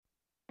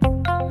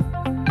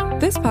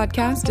This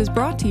podcast is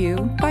brought to you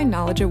by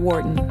Knowledge at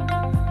Wharton.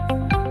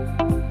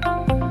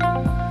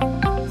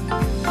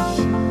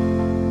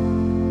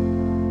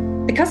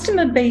 The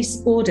customer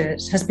base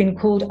audit has been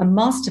called a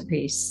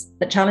masterpiece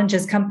that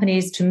challenges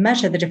companies to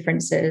measure the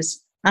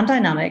differences and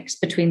dynamics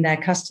between their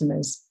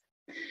customers.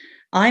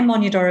 I'm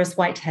Monya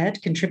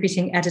Dorris-Whitehead,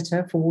 contributing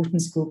editor for Wharton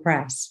School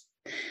Press.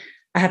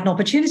 I had an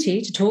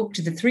opportunity to talk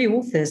to the three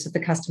authors of the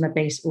customer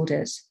base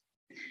audit.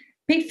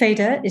 Pete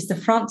Fader is the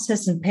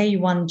Francis and Pei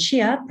Yuan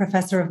Chia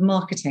Professor of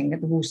Marketing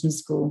at the Wharton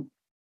School.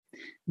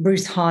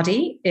 Bruce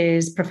Hardy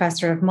is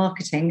Professor of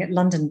Marketing at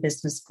London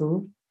Business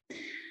School.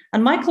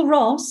 And Michael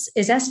Ross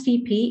is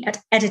SVP at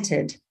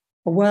Edited,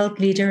 a world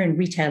leader in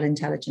retail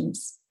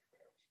intelligence.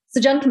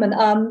 So, gentlemen,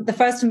 the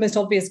first and most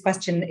obvious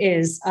question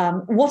is,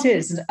 what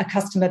is a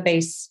customer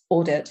base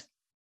audit?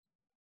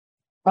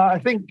 I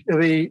think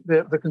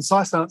the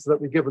concise answer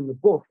that we give in the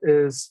book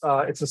is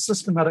it's a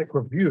systematic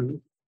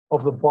review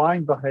of the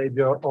buying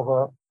behavior of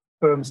a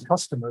firm's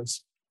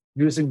customers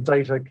using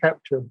data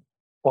captured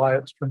by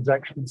its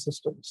transaction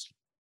systems.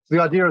 So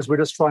the idea is we're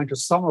just trying to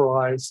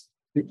summarize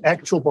the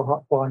actual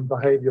buying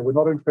behavior. We're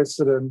not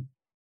interested in,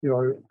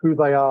 who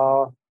they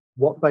are,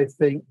 what they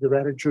think, their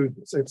attitude.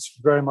 It's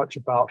very much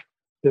about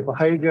their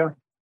behavior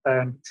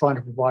and trying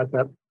to provide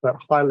that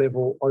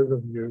high-level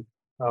overview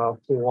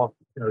for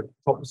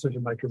top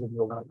decision makers in the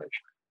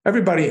organization.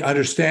 Everybody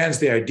understands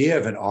the idea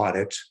of an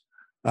audit.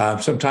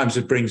 Sometimes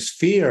it brings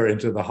fear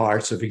into the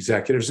hearts of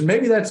executives, and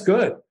maybe that's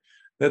good.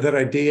 That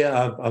idea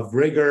of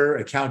rigor,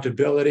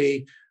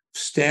 accountability,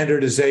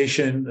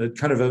 standardization,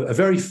 kind of a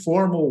very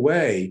formal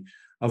way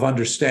of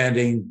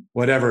understanding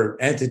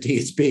whatever entity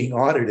is being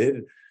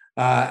audited.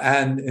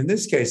 And in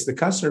this case, the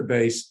customer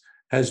base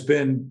has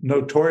been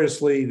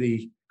notoriously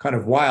the kind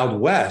of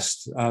Wild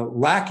West,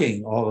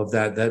 lacking all of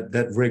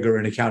that rigor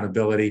and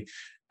accountability.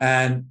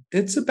 And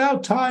it's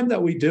about time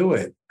that we do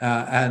it.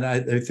 And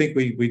I think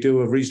we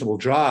do a reasonable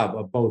job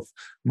of both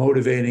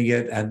motivating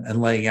it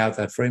and laying out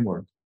that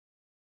framework.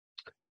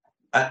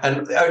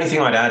 And the only thing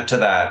I'd add to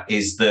that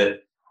is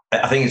that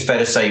I think it's fair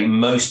to say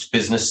most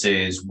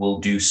businesses will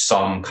do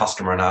some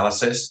customer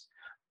analysis,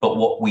 but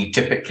what we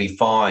typically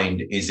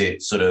find is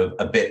it's sort of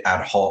a bit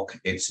ad hoc.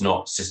 It's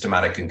not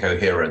systematic and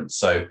coherent.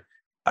 So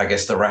I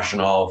guess the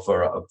rationale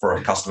for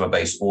a customer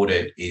base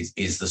audit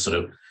is the sort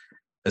of,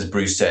 as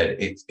Bruce said,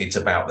 it's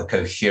about the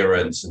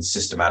coherence and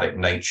systematic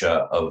nature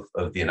of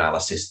the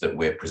analysis that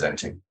we're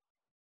presenting.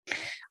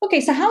 Okay,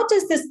 so how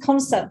does this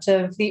concept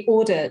of the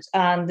audit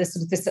and this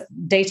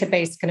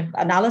database kind of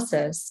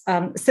analysis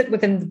sit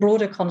within the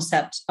broader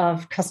concept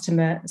of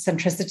customer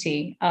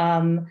centricity?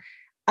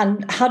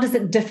 And how does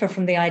it differ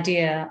from the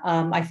idea,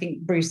 I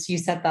think, Bruce, you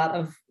said that,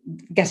 of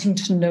getting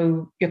to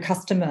know your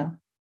customer?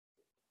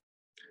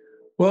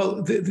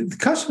 Well, the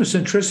customer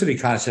centricity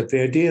concept,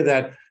 the idea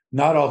that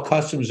not all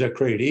customers are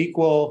created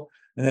equal,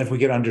 and that if we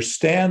can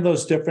understand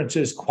those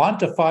differences,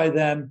 quantify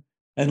them,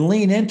 and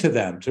lean into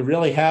them to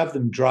really have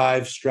them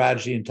drive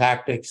strategy and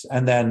tactics,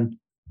 and then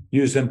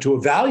use them to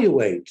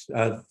evaluate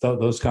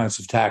those kinds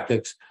of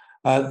tactics,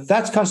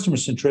 that's customer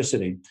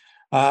centricity.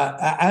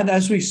 And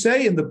as we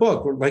say in the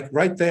book, like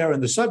right there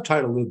in the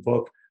subtitle of the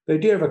book, the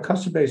idea of a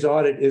customer-based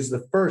audit is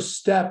the first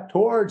step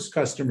towards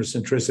customer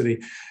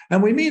centricity.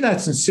 And we mean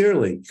that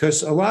sincerely,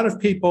 because a lot of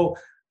people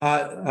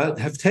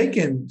have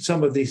taken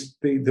some of these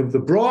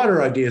the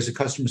broader ideas of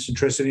customer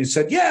centricity and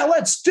said, yeah,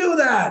 let's do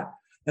that.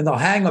 And they'll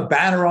hang a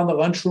banner on the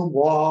lunchroom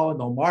wall and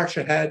they'll march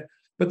ahead,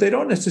 but they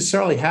don't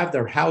necessarily have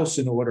their house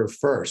in order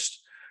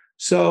first.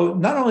 So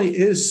not only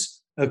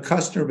is a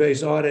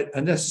customer-based audit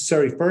a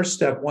necessary first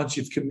step once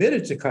you've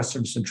committed to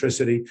customer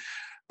centricity,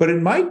 but it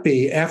might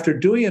be, after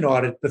doing an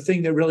audit, the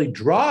thing that really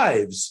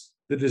drives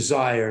the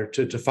desire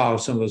to follow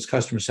some of those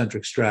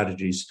customer-centric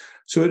strategies.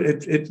 So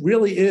it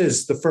really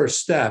is the first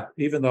step,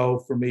 even though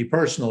for me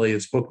personally,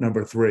 it's book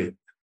number 3.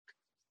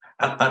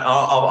 And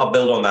I'll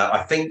build on that.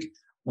 I think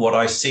what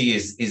I see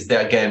is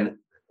that, again,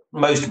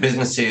 most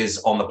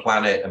businesses on the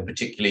planet, and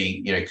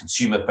particularly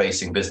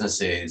consumer-facing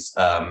businesses,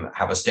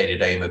 have a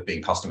stated aim of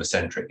being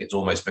customer-centric. It's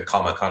almost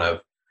become a kind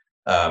of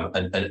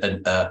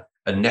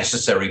a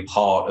necessary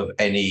part of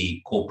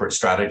any corporate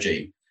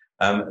strategy.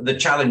 The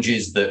challenge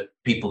is that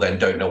people then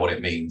don't know what it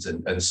means.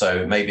 And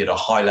so maybe at a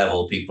high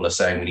level, people are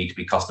saying we need to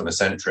be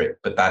customer-centric,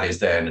 but that is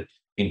then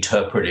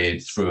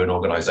interpreted through an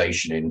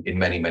organization in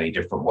many, many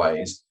different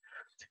ways.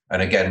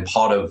 And again,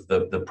 part of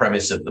the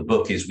premise of the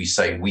book is we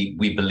say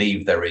we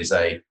believe there is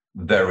a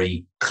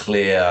very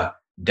clear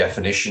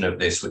definition of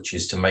this, which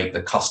is to make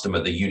the customer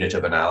the unit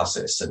of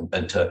analysis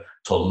and to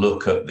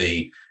look at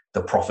the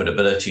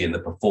profitability and the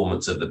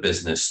performance of the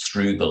business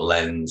through the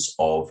lens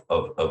of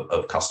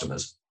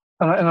customers.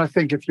 And I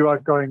think if you are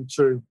going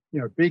to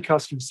be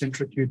customer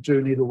centric, you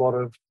do need a lot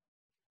of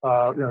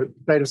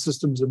data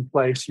systems in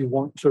place. You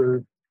want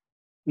to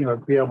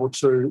be able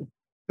to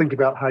think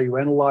about how you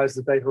analyze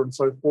the data and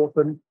so forth.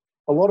 And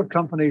a lot of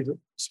companies,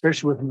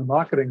 especially within the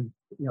marketing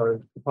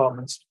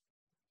departments,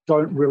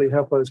 don't really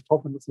have those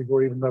competencies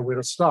or even know where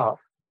to start.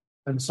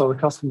 And so a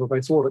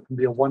customer-based audit can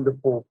be a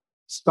wonderful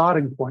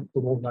starting point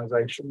for an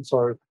organization.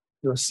 So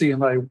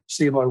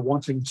CMO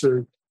wanting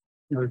to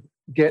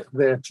get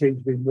their team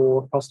to be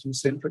more customer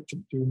centric, to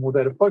be more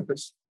data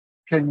focused,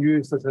 can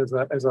use this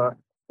as a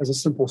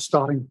simple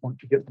starting point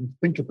to get them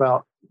thinking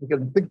about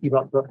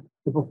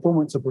the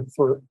performance of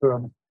the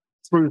firm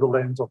through the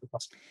lens of the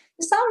customer.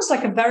 It sounds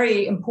like a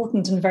very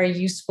important and very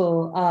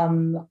useful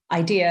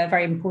idea,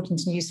 very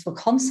important and useful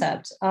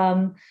concept.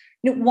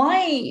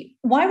 Why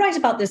write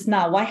about this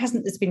now? Why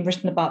hasn't this been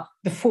written about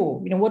before?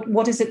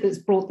 What is it that's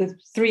brought the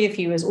three of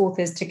you as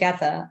authors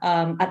together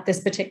at this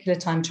particular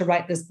time to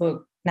write this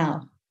book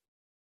now?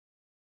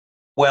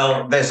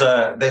 Well, there's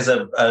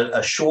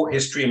a short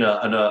history and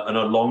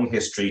a long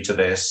history to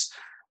this.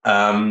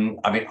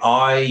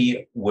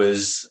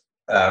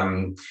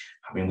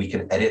 We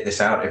can edit this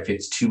out if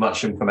it's too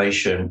much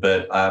information,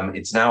 but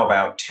it's now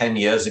about 10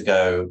 years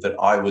ago that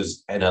I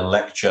was in a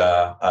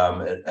lecture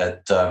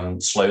at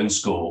Sloan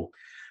School,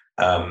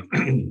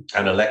 and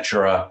a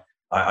lecturer,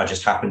 I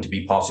just happened to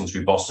be passing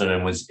through Boston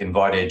and was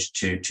invited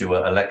to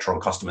a lecture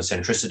on customer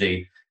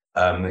centricity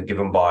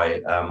given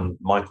by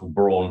Michael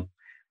Braun.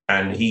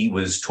 And he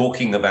was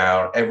talking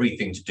about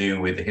everything to do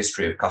with the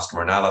history of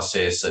customer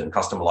analysis and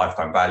customer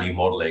lifetime value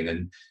modeling,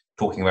 and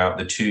talking about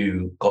the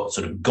two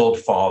sort of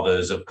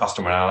godfathers of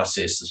customer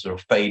analysis, sort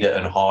of Fader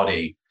and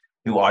Hardy,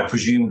 who I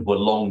presumed were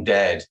long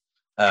dead.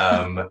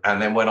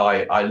 And then when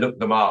I looked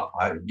them up,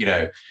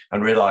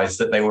 and realized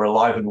that they were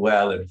alive and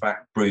well. In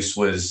fact, Bruce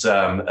was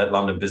at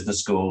London Business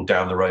School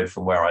down the road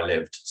from where I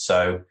lived.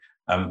 So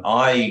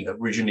I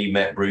originally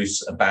met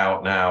Bruce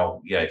about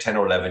now, 10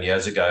 or 11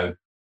 years ago.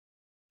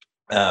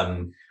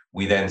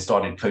 We then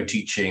started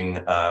co-teaching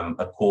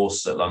a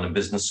course at London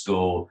Business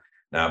School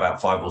now about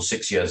 5 or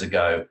 6 years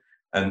ago.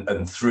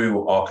 And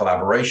through our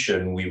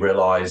collaboration, we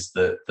realized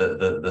that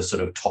the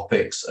sort of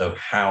topics of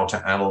how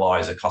to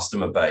analyze a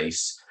customer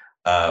base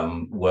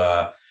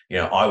were,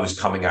 I was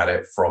coming at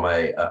it from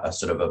a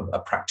sort of a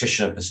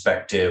practitioner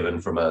perspective,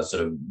 and from a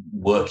sort of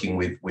working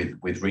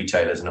with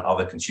retailers and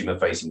other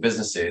consumer-facing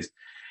businesses.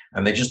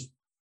 And they just,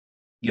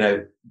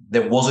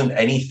 there wasn't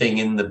anything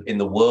in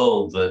the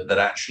world that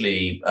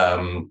actually,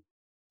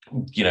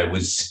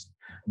 was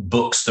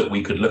books that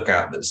we could look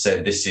at that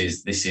said this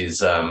is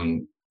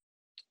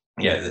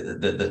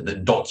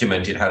that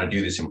documented how to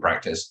do this in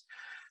practice.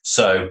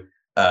 So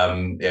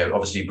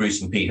obviously Bruce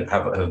and Pete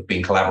have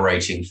been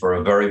collaborating for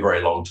a very,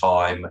 very long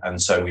time,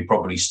 and so we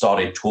probably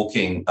started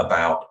talking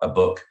about a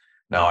book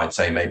now, I'd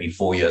say maybe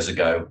 4 years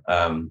ago.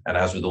 And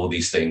as with all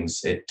these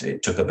things,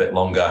 it took a bit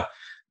longer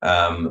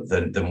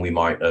than we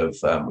might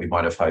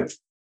have hoped.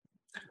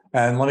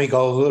 And let me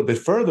go a little bit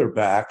further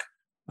back,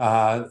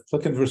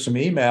 looking through some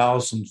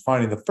emails and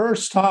finding the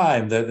first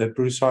time that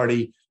Bruce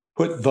Hardy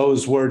put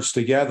those words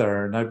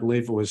together, and I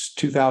believe it was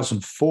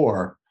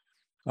 2004.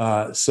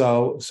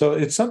 So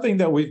it's something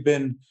that we've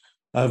been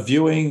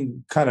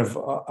viewing kind of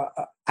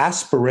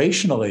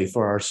aspirationally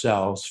for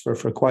ourselves for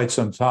quite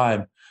some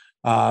time.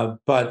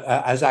 But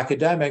as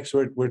academics,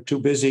 we're too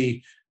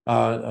busy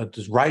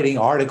just writing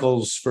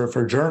articles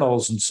for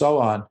journals and so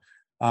on.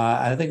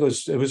 I think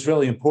it was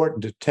really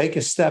important to take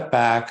a step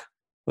back.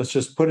 Let's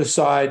just put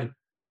aside,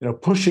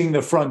 pushing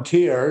the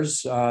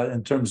frontiers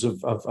in terms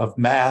of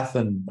math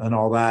and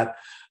all that,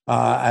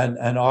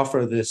 and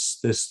offer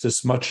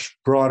this much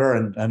broader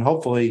and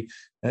hopefully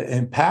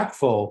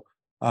impactful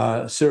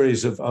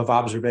series of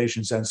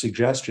observations and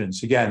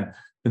suggestions. Again,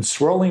 been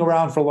swirling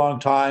around for a long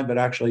time, but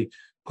actually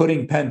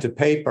putting pen to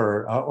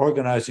paper,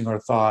 organizing our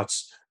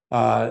thoughts.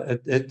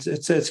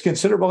 It's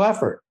considerable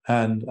effort,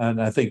 and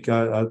I think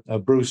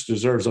Bruce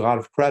deserves a lot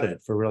of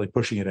credit for really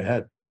pushing it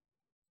ahead.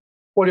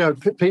 Well,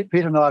 Pete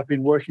and I have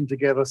been working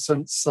together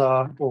since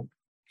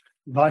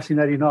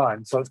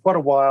 1989, so it's quite a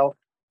while.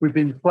 We've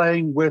been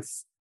playing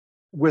with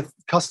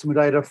customer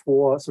data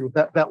for sort of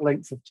that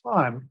length of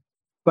time.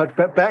 But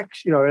back,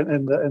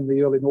 in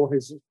the early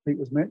noughties, as Pete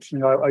was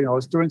mentioning, I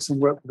was doing some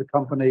work for the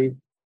company,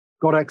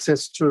 got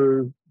access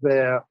to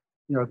their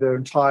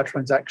entire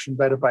transaction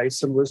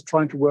database, and was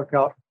trying to work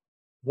out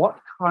what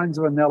kinds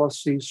of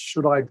analyses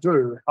should I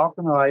do? How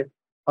can I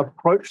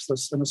approach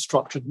this in a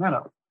structured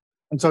manner?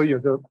 And so,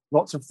 there are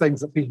lots of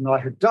things that Pete and I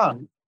had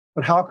done,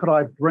 but how could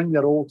I bring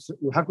that all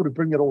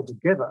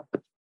together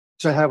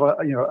to have a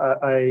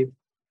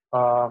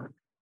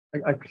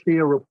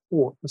clear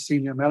report for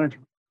senior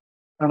management?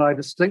 And I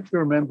distinctly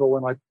remember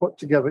when I put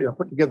together a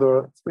 3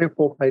 or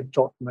 4 page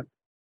document,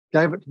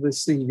 gave it to the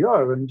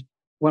CEO, and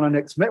when I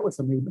next met with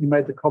him, he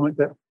made the comment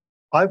that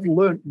I've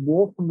learned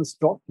more from this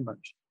document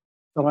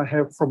than I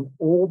have from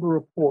all the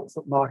reports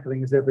that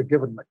marketing has ever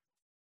given me.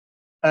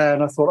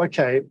 And I thought,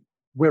 okay,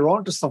 we're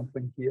onto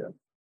something here,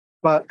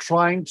 but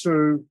trying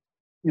to,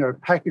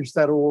 package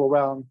that all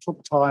around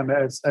took time.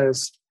 As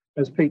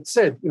Pete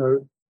said,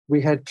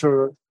 we had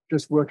to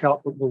just work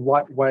out the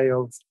right way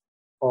of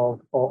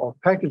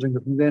packaging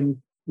it. And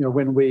then,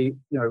 when we,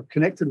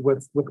 connected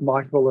with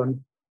Michael,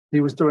 and he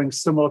was doing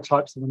similar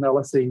types of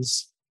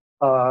analyses,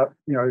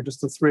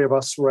 just the three of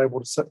us were able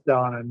to sit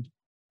down and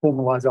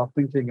formalize our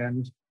thinking,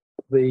 and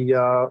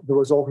the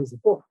result is the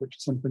book, which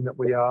is something that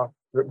we're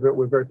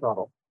very proud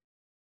of.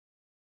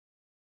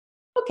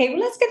 Okay, well,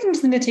 let's get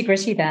into the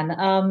nitty-gritty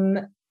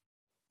then.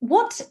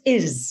 What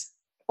is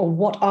or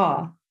what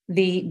are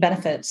the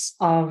benefits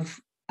of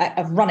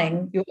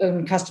running your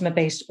own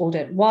customer-based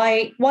audit?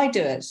 Why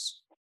do it?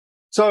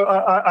 So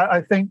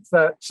I think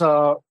that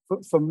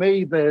for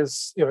me,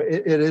 there's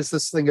it is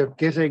this thing of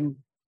getting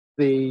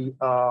the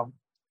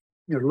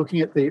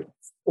looking at the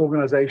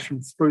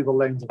organization through the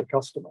lens of the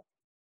customer.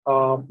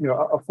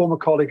 A former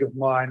colleague of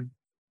mine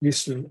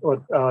used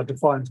to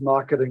defines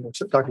marketing, or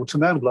Doug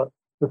Tim Ambler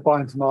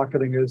defines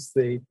marketing as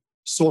the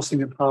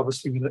sourcing and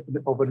harvesting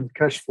of an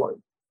cash flow.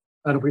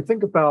 And if we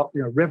think about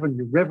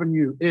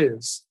revenue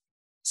is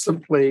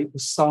simply the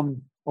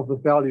sum of the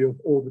value of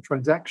all the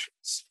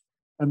transactions,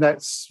 and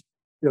that's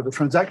the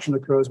transaction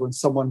occurs when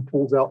someone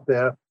pulls out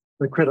their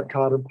credit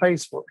card and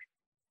pays for it.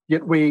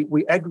 Yet we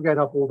aggregate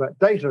up all that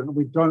data and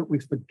we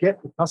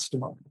forget the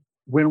customer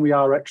when we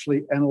are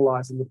actually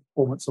analyzing the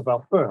performance of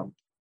our firm.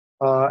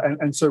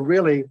 And so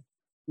really,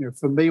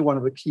 for me, one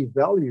of the key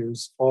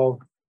values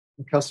of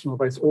the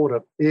customer-based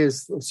audit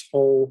is this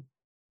whole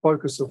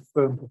focus of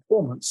firm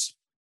performance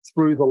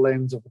through the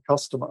lens of the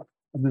customer,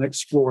 and then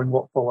exploring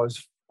what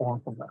follows on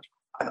from that.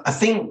 I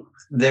think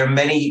there are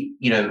many,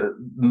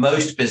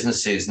 most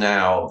businesses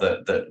now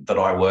that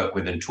I work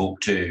with and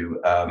talk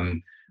to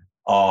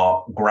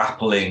are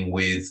grappling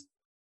with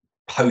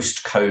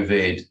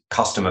post-COVID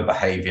customer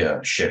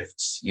behavior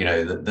shifts.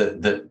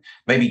 That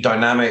maybe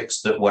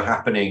dynamics that were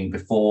happening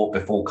before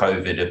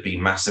COVID have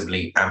been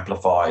massively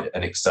amplified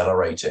and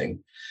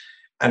accelerating.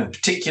 And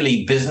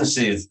particularly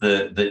businesses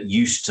that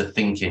used to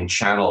think in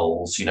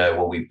channels,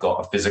 well, we've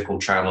got a physical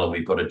channel and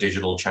we've got a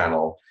digital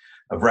channel,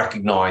 have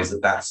recognized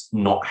that that's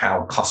not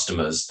how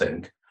customers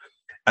think.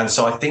 And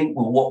so I think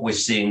what we're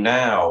seeing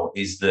now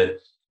is that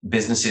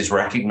businesses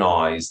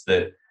recognize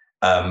that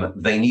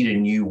they need a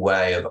new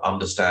way of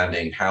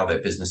understanding how their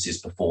business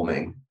is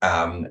performing.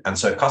 And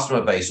so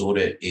customer-based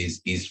audit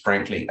is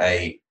frankly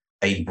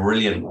a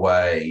brilliant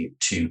way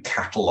to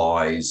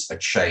catalyze a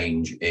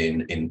change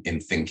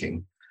in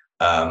thinking.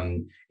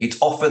 It's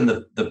often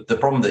the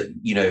problem that,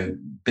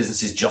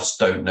 businesses just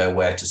don't know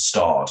where to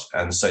start.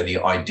 And so the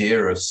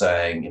idea of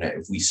saying,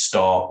 if we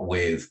start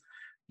with,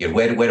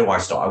 where do I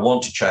start? I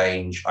want to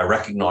change. I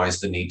recognize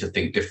the need to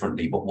think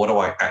differently, but what do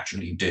I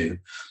actually do?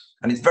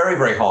 And it's very,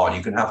 very hard.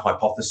 You can have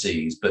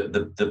hypotheses, but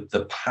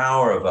the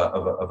power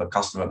of a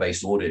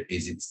customer-based audit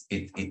is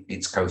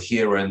its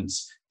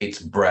coherence, its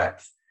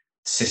breadth,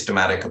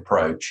 systematic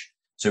approach.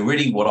 So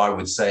really what I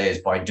would say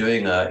is by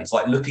doing it's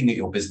like looking at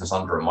your business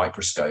under a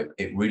microscope.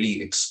 It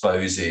really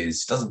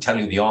exposes, doesn't tell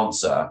you the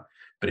answer,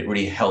 but it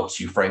really helps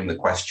you frame the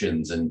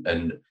questions.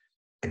 And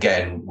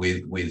again,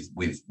 with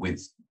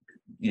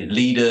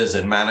leaders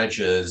and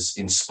managers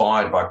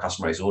inspired by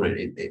customer-based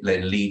audit, it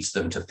then leads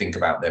them to think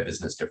about their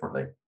business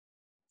differently.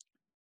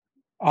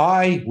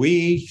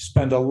 We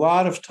spend a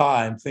lot of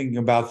time thinking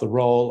about the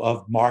role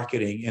of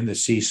marketing in the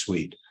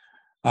C-suite.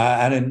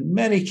 And in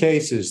many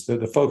cases,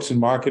 the folks in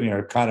marketing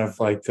are kind of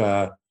like,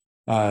 the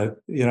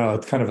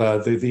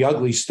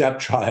ugly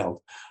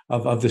stepchild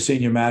of the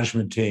senior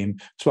management team.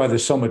 That's why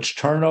there's so much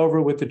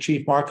turnover with the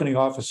chief marketing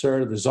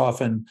officer. There's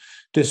often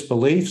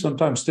disbelief,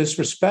 sometimes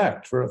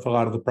disrespect for a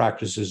lot of the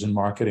practices in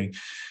marketing.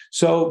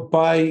 So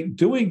by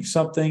doing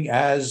something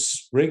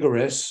as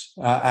rigorous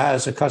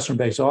as a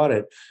customer-based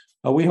audit,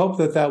 we hope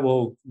that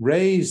will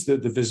raise the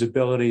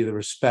visibility, the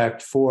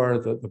respect for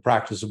the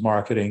practice of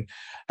marketing,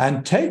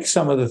 and take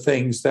some of the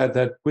things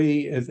that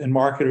we and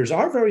marketers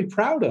are very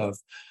proud of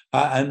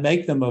and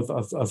make them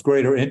of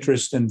greater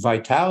interest and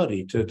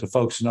vitality to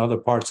folks in other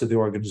parts of the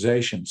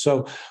organization.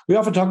 So we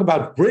often talk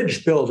about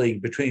bridge building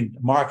between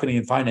marketing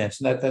and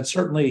finance, and that's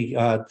certainly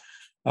a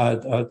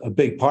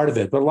big part of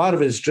it. But a lot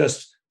of it is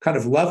just kind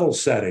of level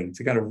setting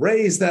to kind of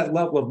raise that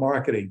level of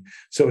marketing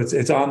so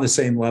it's on the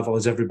same level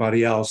as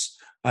everybody else.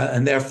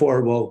 And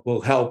therefore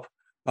will help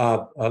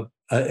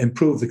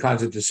improve the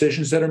kinds of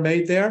decisions that are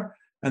made there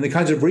and the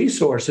kinds of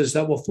resources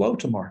that will flow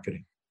to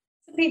marketing.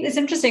 Pete, it's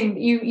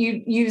interesting. You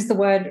use the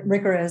word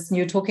rigorous, and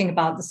you're talking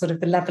about the sort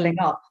of the leveling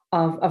up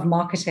of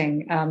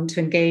marketing to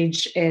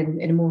engage in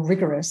a more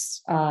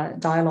rigorous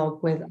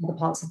dialogue with other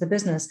parts of the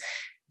business.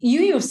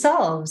 You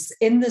yourselves,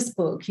 in this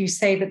book, you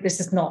say that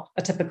this is not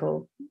a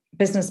typical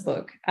business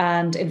book.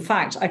 And in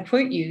fact, I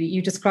quote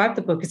you describe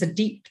the book as a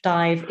deep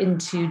dive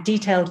into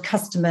detailed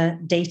customer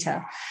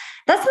data.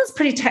 That sounds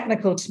pretty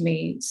technical to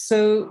me.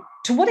 So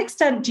to what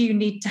extent do you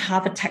need to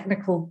have a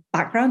technical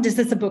background? Is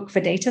this a book for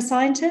data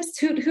scientists?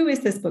 Who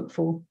is this book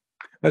for?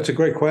 That's a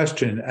great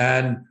question.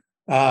 And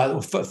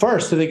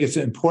first, I think it's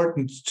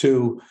important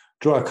to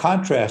draw a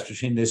contrast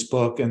between this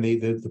book and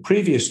the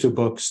previous two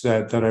books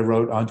that I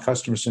wrote on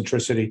customer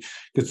centricity,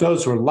 because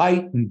those were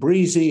light and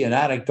breezy and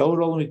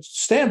anecdotal, and we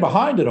stand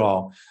behind it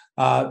all.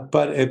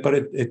 But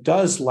it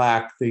does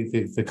lack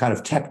the kind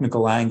of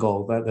technical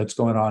angle that's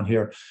going on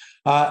here.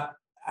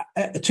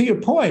 To your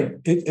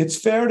point, it's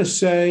fair to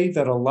say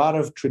that a lot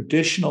of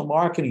traditional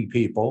marketing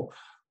people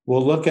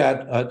will look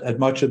at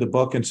much of the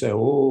book and say,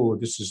 "Oh,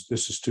 this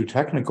is too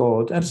technical."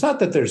 And it's not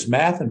that there's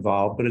math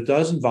involved, but it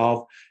does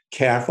involve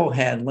careful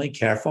handling,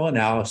 careful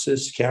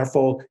analysis,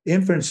 careful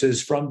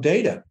inferences from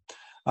data,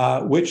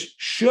 which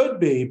should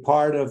be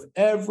part of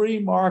every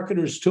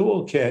marketer's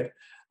toolkit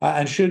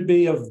and should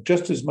be of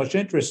just as much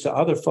interest to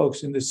other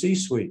folks in the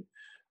C-suite.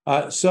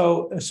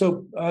 So that's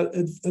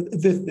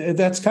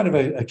kind of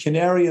a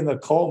canary in the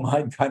coal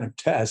mine kind of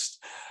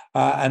test.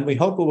 And we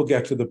hope it will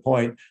get to the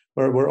point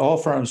where all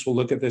firms will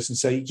look at this and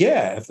say,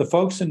 yeah, if the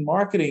folks in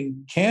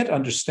marketing can't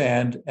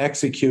understand,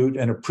 execute,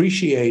 and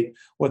appreciate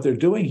what they're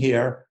doing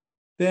here,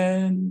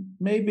 then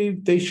maybe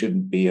they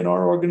shouldn't be in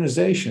our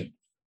organization.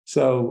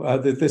 So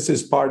this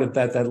is part of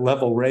that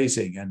level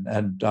raising,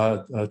 and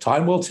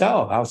time will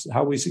tell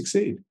how we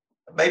succeed.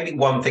 Maybe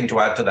one thing to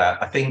add to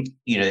that, I think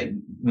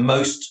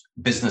most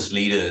business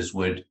leaders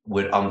would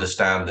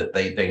understand that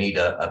they need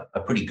a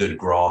pretty good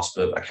grasp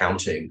of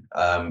accounting.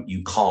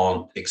 You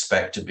can't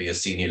expect to be a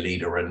senior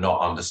leader and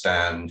not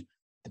understand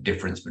the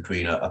difference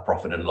between a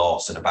profit and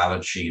loss and a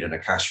balance sheet and a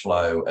cash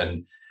flow,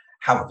 and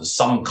have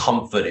some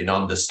comfort in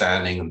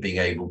understanding and being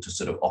able to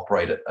sort of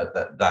operate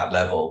at that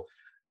level.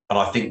 And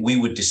I think we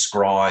would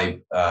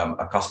describe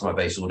a customer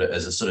base audit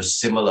as a sort of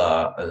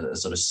similar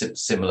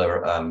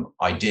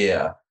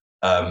idea.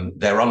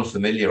 They're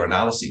unfamiliar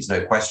analyses,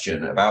 no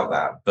question about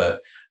that.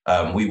 But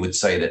we would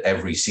say that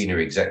every senior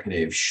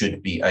executive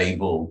should be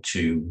able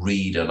to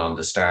read and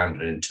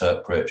understand and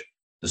interpret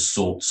the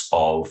sorts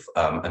of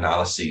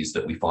analyses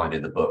that we find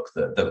in the book.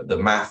 The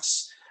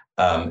maths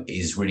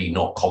is really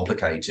not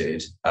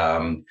complicated.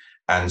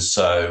 And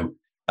so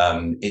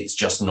it's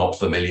just not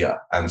familiar.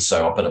 And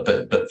so,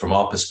 but from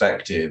our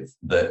perspective,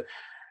 that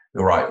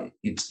you're right,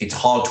 it's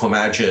hard to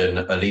imagine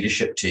a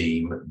leadership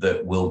team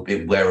that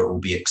where it will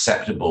be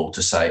acceptable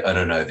to say,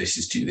 oh no, this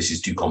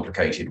is too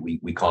complicated.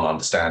 We can't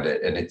understand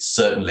it. And it's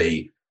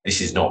certainly, this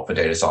is not for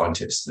data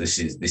scientists.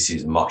 This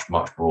is much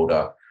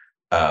broader.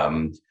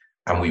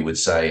 And we would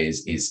say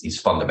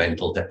is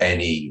fundamental to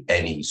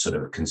any sort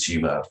of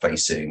consumer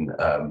facing,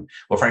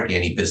 or frankly,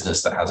 any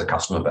business that has a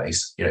customer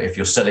base. If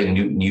you're selling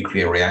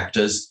nuclear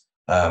reactors,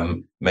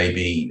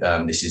 maybe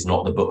this is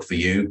not the book for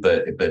you.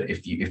 But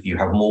if you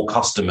have more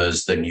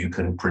customers than you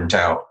can print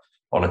out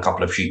on a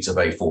couple of sheets of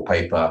A4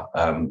 paper,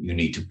 you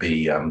need to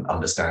be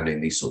understanding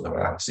these sort of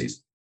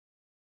analyses.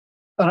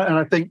 And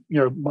I think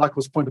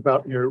Michael's point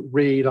about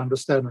read,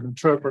 understand, and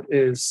interpret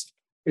is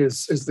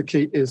the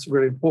key, is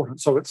really important.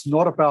 So it's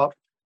not about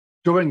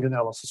doing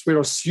analysis. We're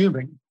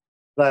assuming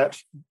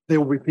that there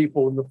will be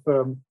people in the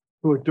firm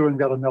who are doing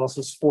that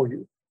analysis for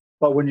you.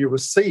 But when you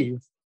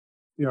receive,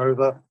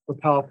 the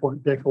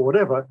PowerPoint deck or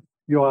whatever,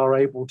 you are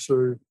able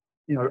to,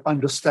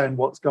 understand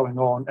what's going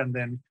on and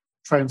then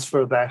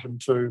transfer that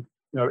into,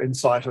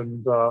 insight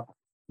and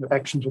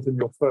actions within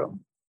your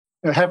firm.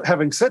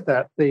 Having said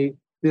that, the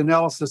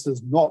analysis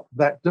is not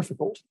that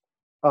difficult.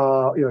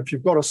 If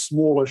you've got a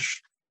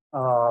smallish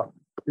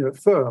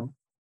firm,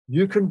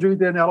 you can do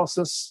the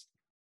analysis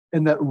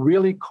in that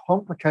really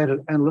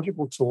complicated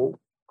analytical tool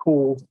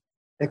called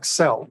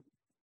Excel.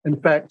 In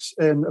fact,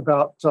 in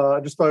about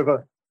just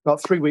over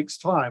about 3 weeks'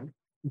 time,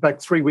 in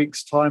fact, 3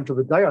 weeks' time to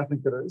the day, I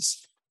think it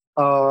is,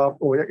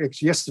 or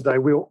actually yesterday,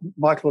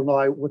 Michael and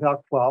I, with our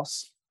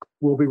class,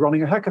 will be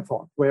running a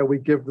hackathon where we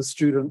give the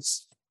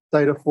students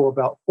data for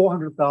about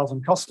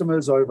 400,000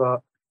 customers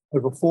over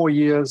 4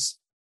 years,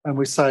 and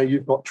we say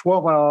you've got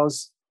 12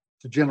 hours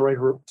to do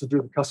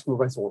the customer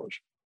base audit.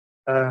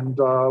 And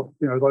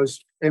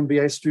those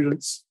MBA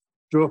students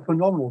do a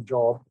phenomenal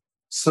job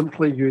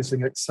simply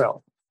using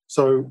Excel.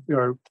 So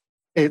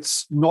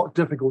it's not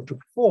difficult to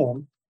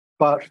perform,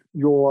 but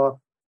your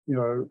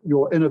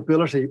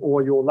inability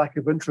or your lack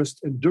of interest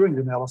in doing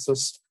the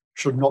analysis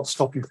should not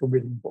stop you from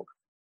reading the book.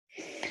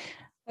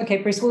 Okay,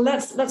 Bruce. Well,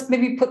 let's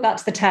maybe put that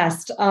to the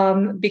test,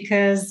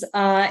 because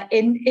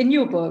in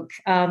your book,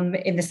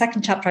 in the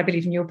second chapter, I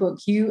believe, in your book,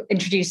 you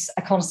introduce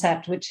a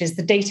concept which is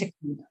the data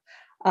cube,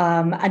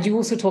 and you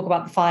also talk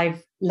about the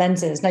 5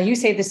 lenses. Now, you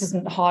say this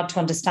isn't hard to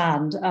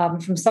understand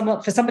for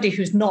somebody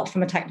who's not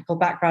from a technical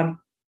background,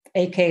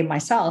 aka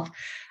myself.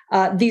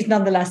 These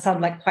nonetheless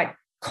sound like quite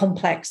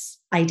complex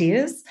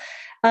ideas.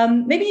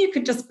 Maybe you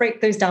could just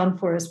break those down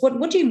for us.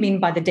 What do you mean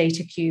by the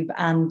data cube,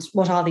 and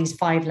what are these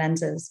 5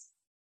 lenses?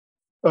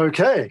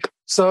 Okay,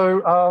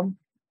 so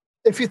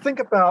if you think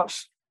about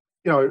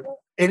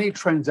any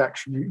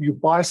transaction, you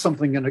buy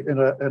something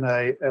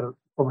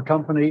from a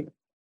company,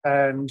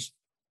 and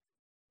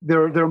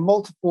there are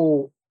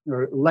multiple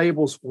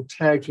labels or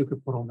tags you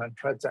could put on that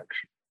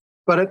transaction.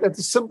 But at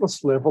the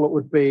simplest level, it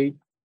would be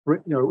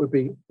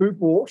who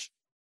bought,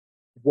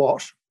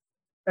 what,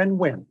 and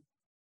when.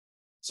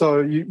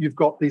 So you've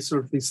got these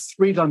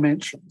 3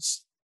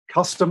 dimensions: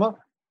 customer,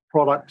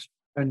 product,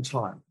 and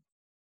time.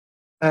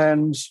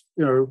 And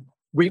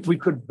we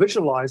could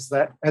visualize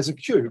that as a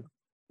cube.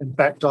 In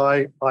fact,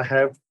 I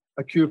have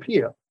a cube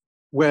here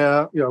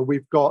where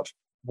we've got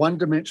one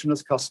dimension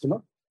as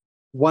customer,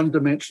 one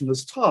dimension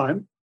as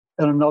time,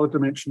 and another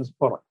dimension as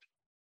product.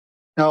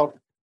 Now,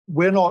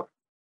 we're not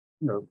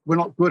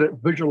good at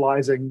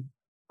visualizing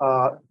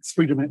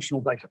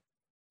 3-dimensional data.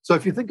 So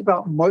if you think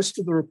about most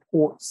of the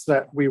reports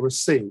that we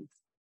receive,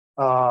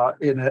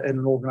 in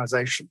an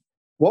organization.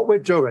 What we're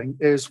doing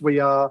is we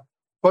are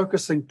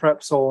focusing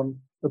perhaps on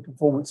the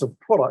performance of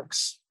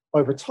products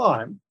over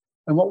time.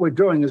 And what we're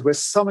doing is we're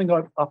summing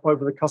up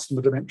over the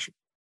customer dimension.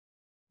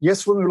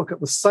 Yes, when we look at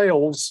the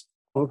sales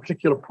of a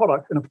particular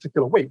product in a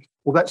particular week,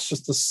 well, that's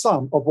just the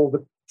sum of all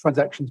the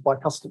transactions by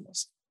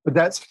customers. But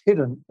that's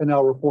hidden in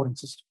our reporting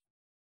system.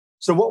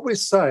 So what we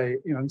say,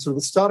 and sort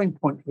of the starting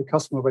point for the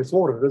customer-based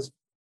audit is,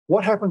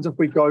 what happens if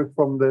we go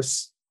from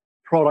this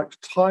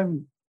product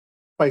time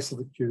base of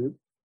the cube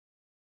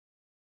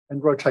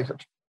and rotate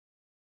it?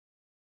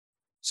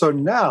 So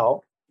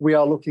now we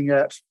are looking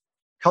at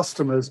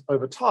customers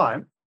over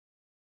time.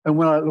 And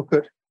when I look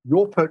at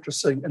your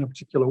purchasing in a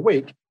particular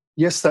week,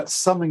 yes, that's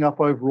summing up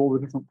over all the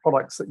different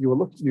products that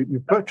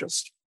you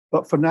purchased.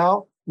 But for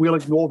now, we'll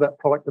ignore that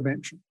product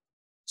dimension.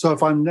 So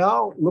if I'm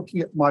now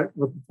looking at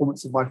the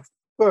performance of my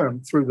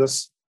firm through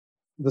this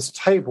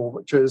table,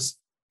 which is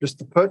just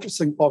the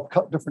purchasing of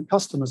different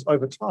customers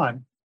over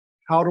time,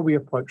 how do we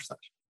approach that?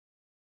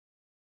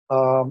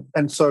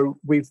 And so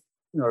we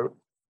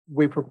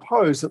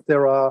propose that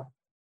there are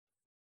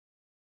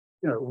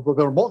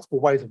multiple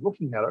ways of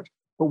looking at it,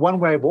 but one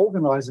way of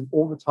organizing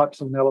all the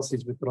types of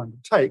analyses we could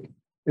undertake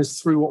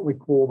is through what we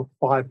call the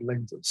 5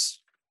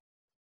 lenses.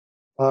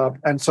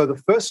 And so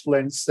the first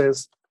lens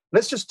says,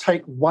 let's just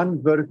take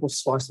one vertical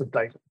slice of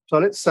data. So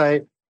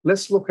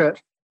let's look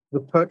at the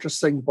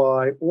purchasing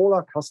by all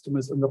our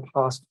customers in the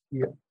past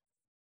year.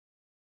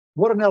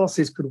 What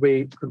analyses could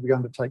we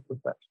undertake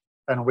with that?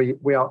 And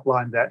we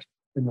outline that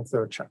in the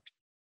third chapter.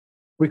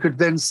 We could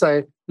then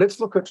say, let's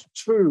look at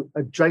 2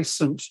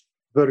 adjacent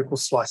vertical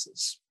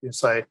slices. You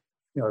say,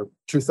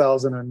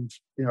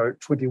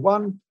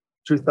 2021,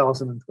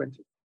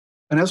 2020.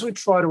 And as we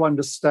try to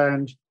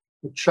understand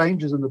the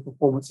changes in the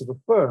performance of the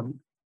firm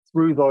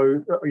through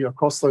those,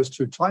 across those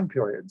 2 time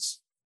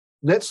periods,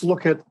 let's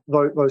look at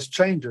those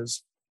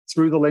changes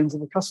through the lens of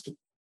the customer.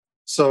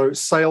 So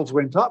sales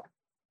went up.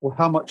 Well,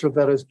 how much of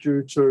that is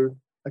due to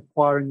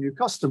acquiring new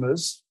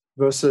customers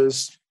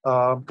versus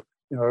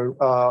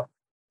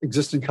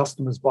existing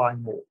customers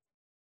buying more?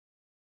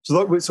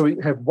 So we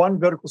have 1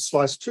 vertical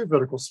slice, 2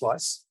 vertical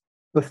slice.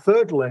 The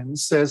third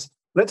lens says,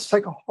 let's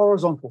take a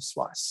horizontal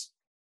slice.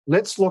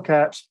 Let's look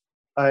at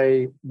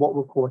what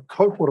we'll call a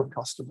cohort of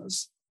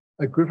customers,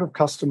 a group of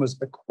customers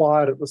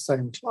acquired at the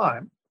same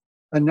time.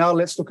 And now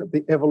let's look at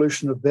the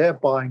evolution of their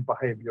buying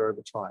behavior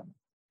over time.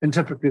 And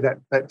typically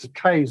that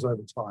decays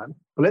over time.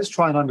 But let's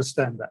try and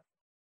understand that.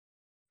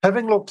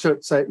 Having looked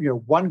at, say,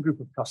 one group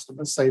of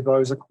customers, say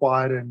those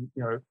acquired in,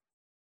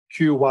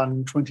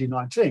 Q1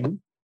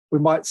 2019, we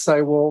might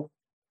say, well,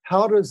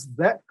 how does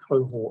that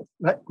cohort,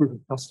 that group of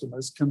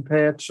customers,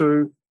 compare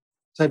to,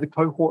 say, the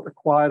cohort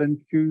acquired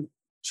in Q2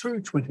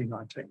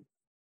 2019?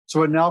 So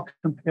we're now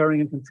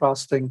comparing and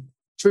contrasting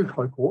two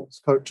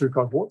cohorts.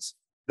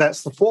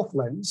 That's the fourth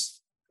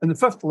lens. And the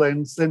fifth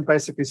lens then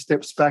basically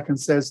steps back and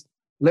says,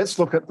 let's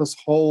look at this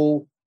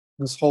whole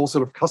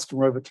sort of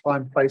customer over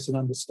time place and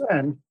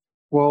understand,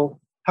 well,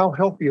 how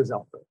healthy is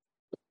out there?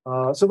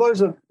 So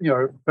those are,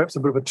 perhaps a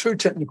bit of a too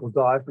technical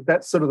dive, but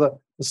that's sort of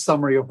the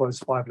summary of those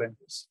 5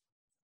 lenses.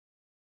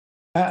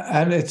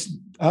 And it's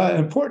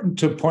important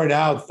to point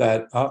out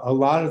that a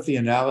lot of the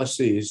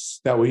analyses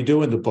that we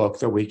do in the book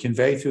that we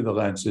convey through the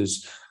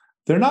lenses,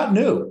 they're not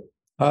new.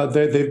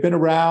 They've been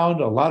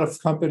around. A lot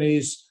of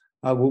companies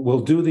will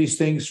do these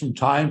things from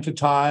time to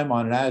time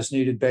on an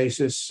as-needed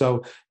basis.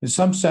 So in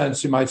some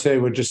sense, you might say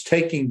we're just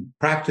taking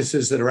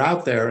practices that are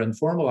out there and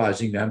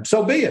formalizing them.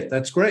 So be it.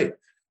 That's great.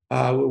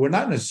 We're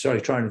not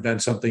necessarily trying to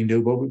invent something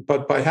new,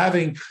 but by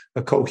having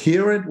a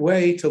coherent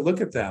way to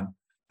look at them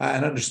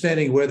and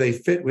understanding where they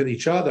fit with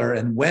each other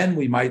and when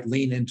we might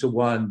lean into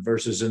one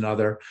versus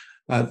another,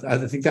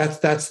 I think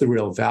that's the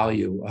real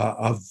value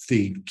of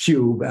the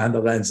cube and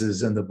the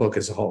lenses and the book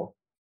as a whole.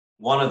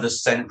 One of the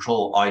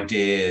central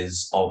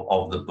ideas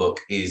of the book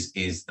is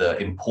the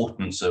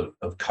importance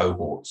of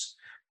cohorts.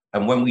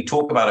 And when we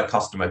talk about a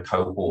customer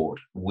cohort,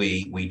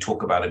 we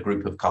talk about a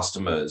group of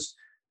customers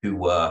who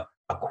were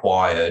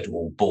acquired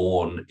or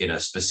born in a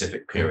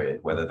specific period,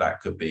 whether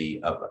that could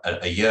be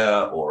a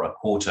year or a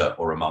quarter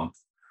or a month.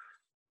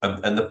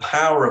 And the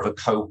power of a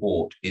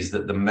cohort is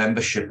that the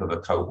membership of a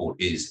cohort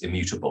is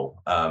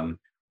immutable.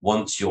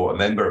 Once you're a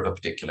member of a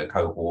particular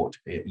cohort,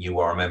 you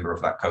are a member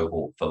of that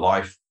cohort for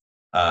life.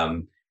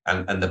 And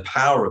the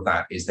power of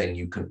that is then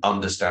you can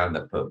understand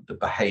the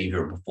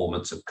behavior and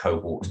performance of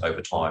cohorts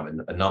over time.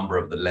 And a number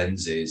of the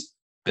lenses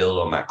build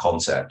on that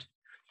concept.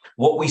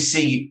 What we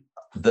see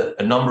that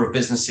a number of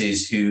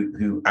businesses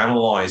who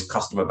analyze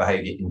customer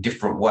behavior in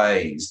different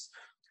ways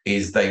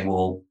is they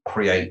will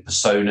create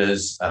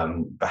personas,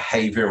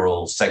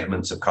 behavioral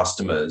segments of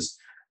customers.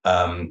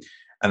 And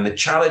the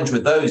challenge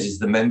with those is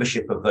the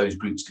membership of those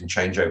groups can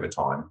change over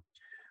time.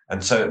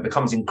 And so it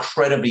becomes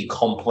incredibly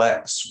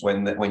complex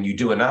when you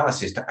do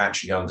analysis to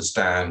actually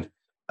understand,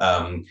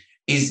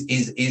 is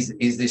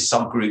this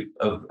subgroup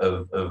of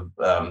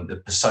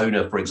the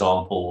persona, for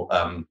example,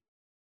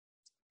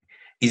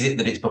 is it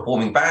that it's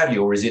performing badly,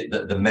 or is it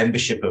that the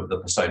membership of the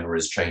persona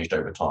has changed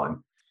over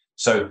time?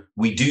 So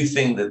we do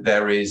think that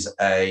there is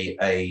a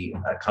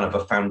kind of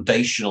a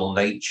foundational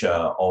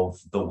nature of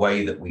the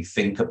way that we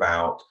think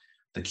about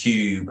the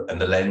cube and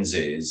the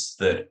lenses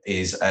that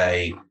is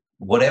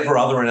whatever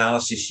other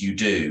analysis you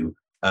do,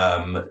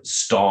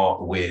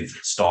 start with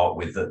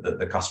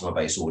the customer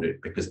base audit,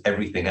 because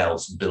everything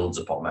else builds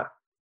upon that.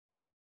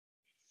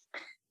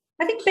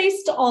 I think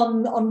based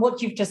on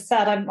what you've just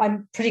said,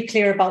 I'm pretty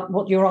clear about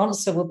what your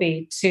answer will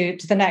be to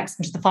the next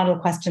and to the final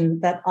question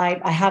that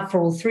I have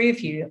for all three of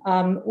you,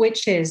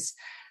 which is,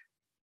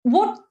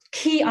 what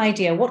key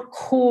idea, what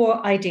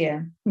core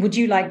idea would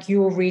you like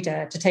your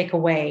reader to take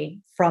away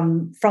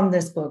from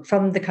this book,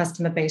 from the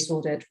customer base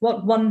audit?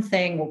 What one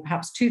thing, or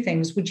perhaps two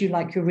things, would you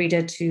like your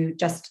reader to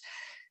just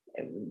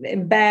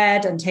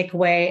embed and take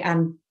away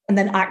and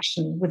then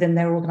action within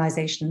their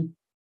organization?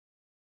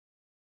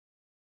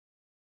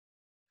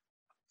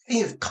 I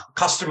think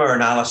customer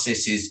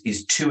analysis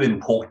is too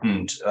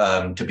important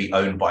to be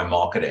owned by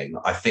marketing.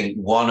 I think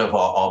one of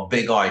our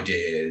big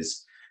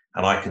ideas,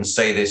 and I can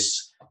say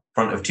this in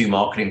front of two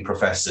marketing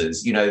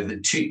professors, for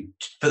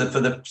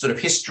the sort of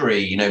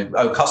history,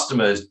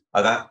 customers,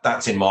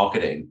 that's in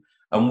marketing.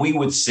 And we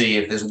would see,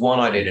 if there's one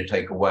idea to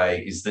take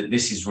away, is that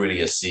this is really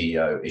a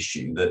CEO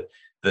issue, that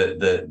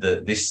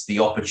the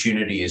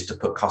opportunity is to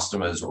put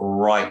customers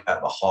right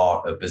at the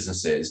heart of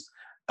businesses.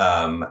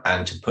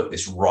 And to put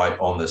this right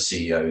on the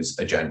CEO's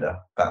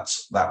agenda.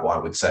 That's what I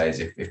would say,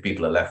 is if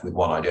people are left with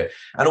one idea.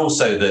 And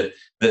also that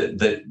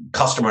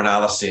customer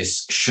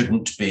analysis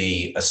shouldn't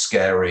be a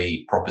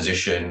scary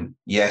proposition.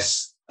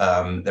 Yes,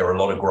 there are a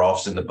lot of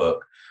graphs in the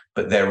book,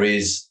 but there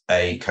is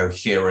a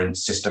coherent,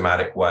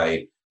 systematic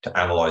way to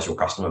analyze your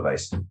customer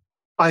base.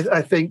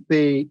 I think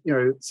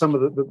some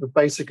of the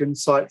basic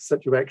insights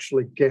that you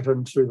actually get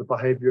into the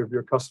behavior of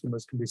your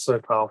customers can be so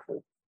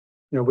powerful.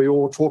 We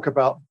all talk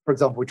about, for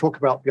example,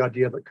 the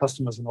idea that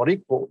customers are not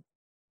equal,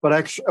 but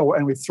actually,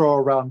 and we throw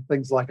around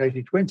things like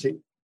 80-20,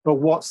 but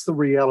what's the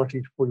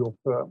reality for your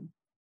firm?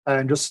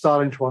 And just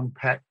starting to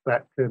unpack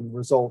that can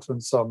result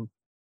in some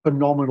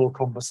phenomenal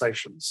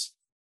conversations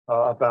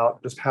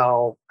about just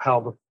how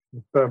the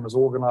firm is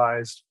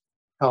organized,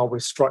 how we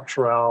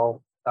structure our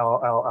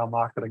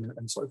marketing,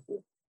 and so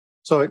forth.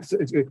 So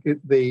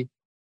the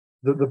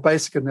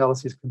basic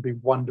analyses can be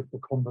wonderful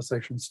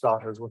conversation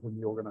starters within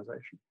the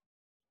organization.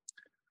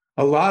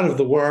 A lot of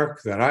the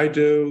work that I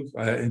do,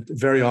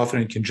 very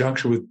often in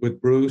conjunction with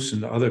Bruce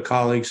and other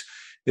colleagues,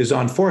 is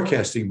on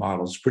forecasting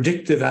models,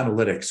 predictive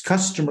analytics,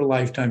 customer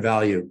lifetime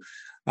value,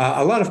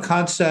 a lot of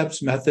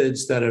concepts,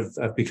 methods that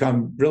have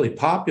become really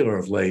popular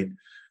of late.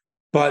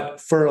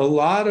 But for a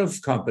lot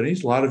of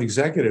companies, a lot of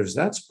executives,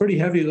 that's a pretty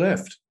heavy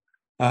lift.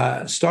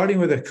 Starting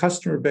with a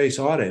customer base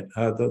audit,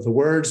 the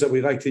words that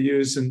we like to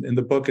use in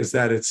the book is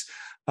that it's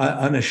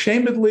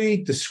unashamedly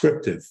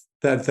descriptive,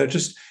 that they're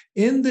just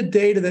in the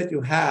data that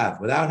you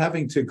have, without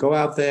having to go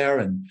out there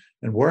and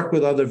work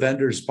with other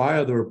vendors, buy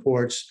other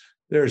reports,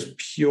 there's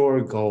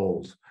pure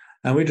gold.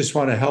 And we just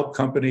want to help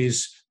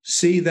companies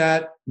see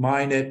that,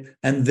 mine it,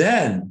 and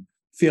then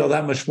feel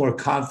that much more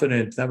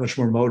confident, that much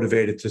more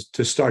motivated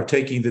to start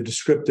taking the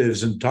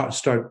descriptives and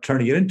start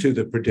turning it into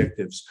the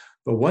predictives.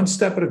 But one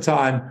step at a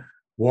time,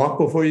 walk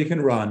before you can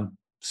run,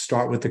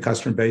 start with the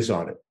customer base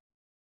audit.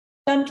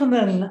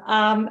 Gentlemen,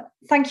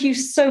 thank you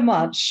so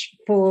much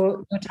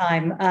for your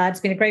time. It's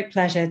been a great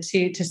pleasure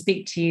to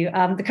speak to you.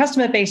 The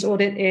Customer Base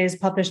Audit is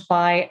published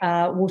by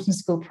Wharton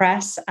School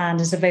Press and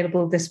is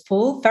available this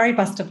fall. Very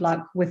best of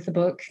luck with the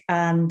book.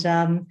 And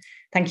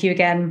thank you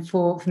again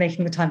for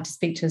making the time to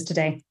speak to us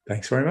today.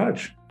 Thanks very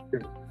much.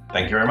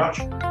 Thank you very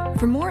much.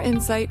 For more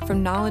insight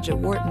from Knowledge at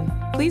Wharton,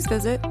 please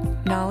visit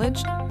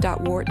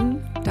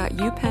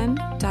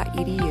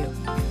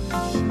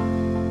knowledge.wharton.upenn.edu.